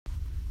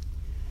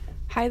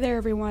Hi there,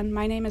 everyone.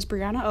 My name is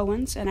Brianna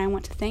Owens, and I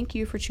want to thank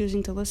you for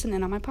choosing to listen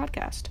in on my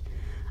podcast.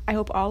 I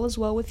hope all is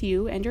well with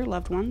you and your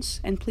loved ones,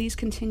 and please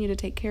continue to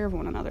take care of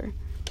one another.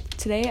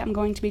 Today, I'm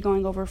going to be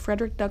going over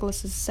Frederick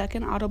Douglass's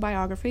second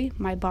autobiography,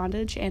 My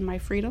Bondage and My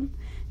Freedom,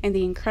 and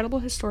the incredible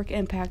historic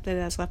impact that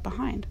it has left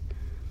behind.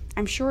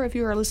 I'm sure if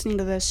you are listening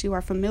to this, you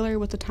are familiar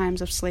with the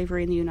times of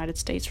slavery in the United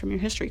States from your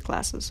history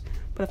classes,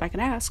 but if I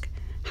can ask,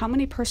 how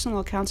many personal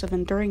accounts of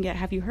enduring it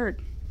have you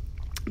heard?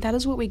 That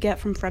is what we get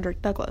from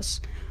Frederick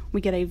Douglass. We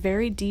get a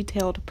very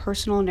detailed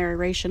personal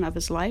narration of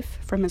his life,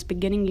 from his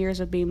beginning years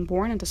of being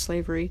born into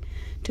slavery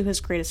to his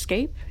great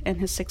escape and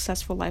his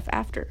successful life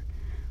after.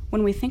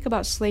 When we think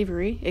about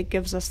slavery, it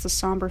gives us the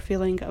somber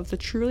feeling of the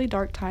truly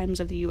dark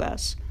times of the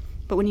U.S.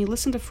 But when you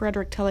listen to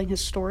Frederick telling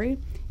his story,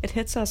 it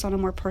hits us on a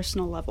more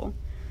personal level.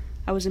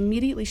 I was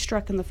immediately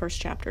struck in the first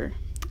chapter.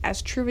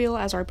 As trivial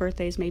as our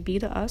birthdays may be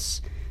to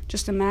us,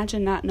 just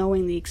imagine not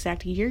knowing the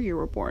exact year you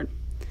were born,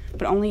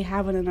 but only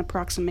having an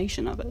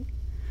approximation of it.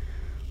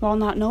 While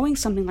not knowing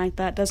something like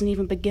that doesn't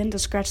even begin to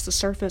scratch the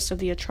surface of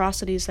the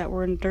atrocities that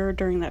were endured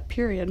during that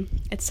period,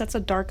 it sets a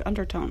dark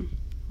undertone.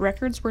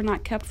 Records were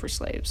not kept for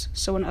slaves,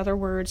 so in other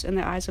words, in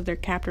the eyes of their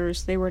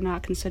captors, they were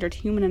not considered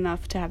human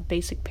enough to have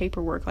basic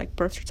paperwork like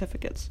birth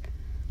certificates.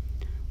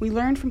 We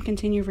learned from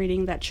continued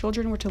reading that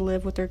children were to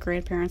live with their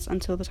grandparents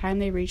until the time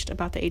they reached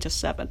about the age of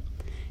 7,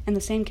 and the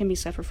same can be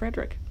said for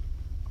Frederick.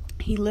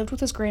 He lived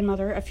with his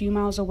grandmother a few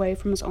miles away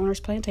from his owner's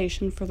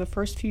plantation for the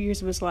first few years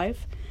of his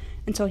life,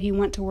 until he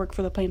went to work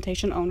for the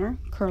plantation owner,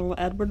 Colonel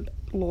Edward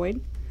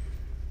Lloyd.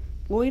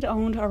 Lloyd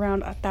owned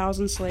around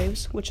 1,000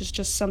 slaves, which is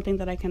just something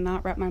that I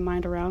cannot wrap my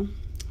mind around.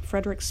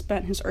 Frederick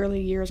spent his early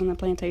years on the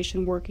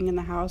plantation working in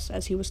the house,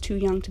 as he was too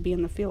young to be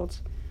in the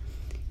fields.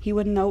 He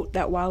would note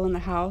that while in the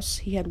house,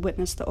 he had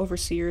witnessed the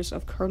overseers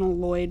of Colonel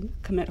Lloyd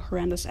commit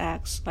horrendous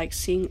acts, like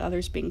seeing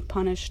others being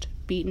punished,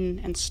 beaten,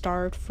 and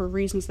starved for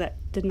reasons that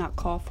did not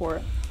call for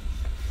it.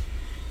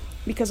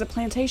 Because a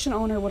plantation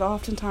owner would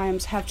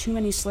oftentimes have too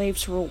many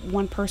slaves for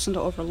one person to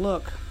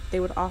overlook, they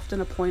would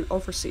often appoint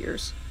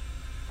overseers.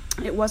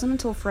 It wasn't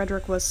until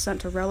Frederick was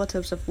sent to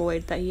relatives of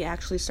Lloyd that he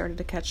actually started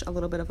to catch a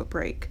little bit of a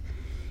break.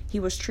 He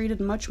was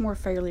treated much more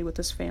fairly with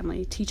his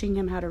family, teaching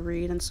him how to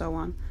read and so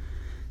on.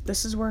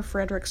 This is where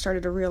Frederick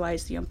started to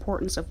realize the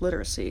importance of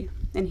literacy,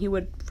 and he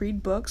would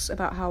read books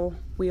about how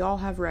we all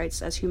have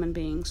rights as human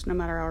beings, no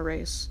matter our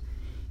race.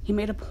 He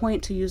made a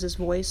point to use his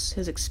voice,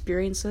 his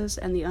experiences,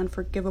 and the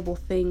unforgivable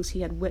things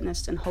he had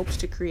witnessed in hopes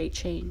to create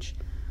change.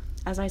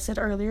 As I said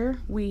earlier,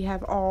 we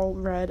have all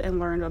read and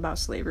learned about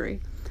slavery,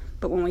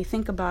 but when we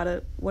think about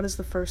it, what is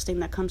the first thing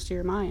that comes to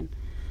your mind?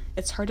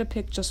 It's hard to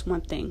pick just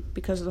one thing,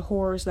 because the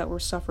horrors that were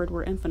suffered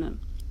were infinite.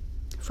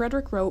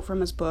 Frederick wrote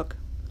from his book,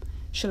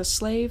 "Should a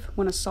slave,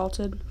 when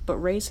assaulted, but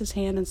raise his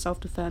hand in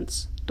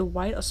self-defense, the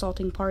white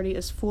assaulting party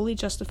is fully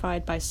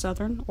justified by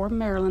Southern or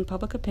Maryland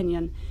public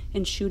opinion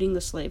in shooting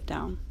the slave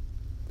down."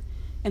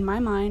 In my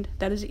mind,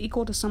 that is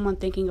equal to someone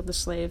thinking of the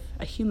slave,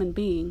 a human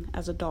being,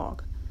 as a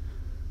dog.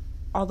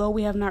 Although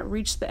we have not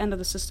reached the end of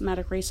the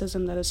systematic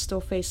racism that is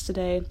still faced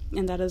today,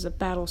 and that is a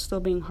battle still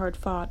being hard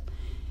fought,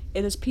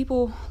 it is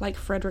people like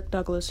Frederick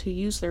Douglass who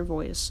use their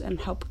voice and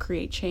help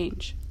create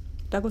change.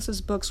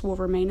 Douglass's books will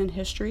remain in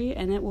history,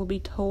 and it will be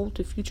told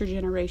to future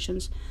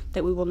generations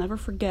that we will never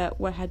forget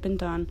what had been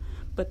done,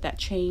 but that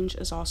change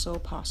is also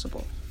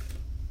possible.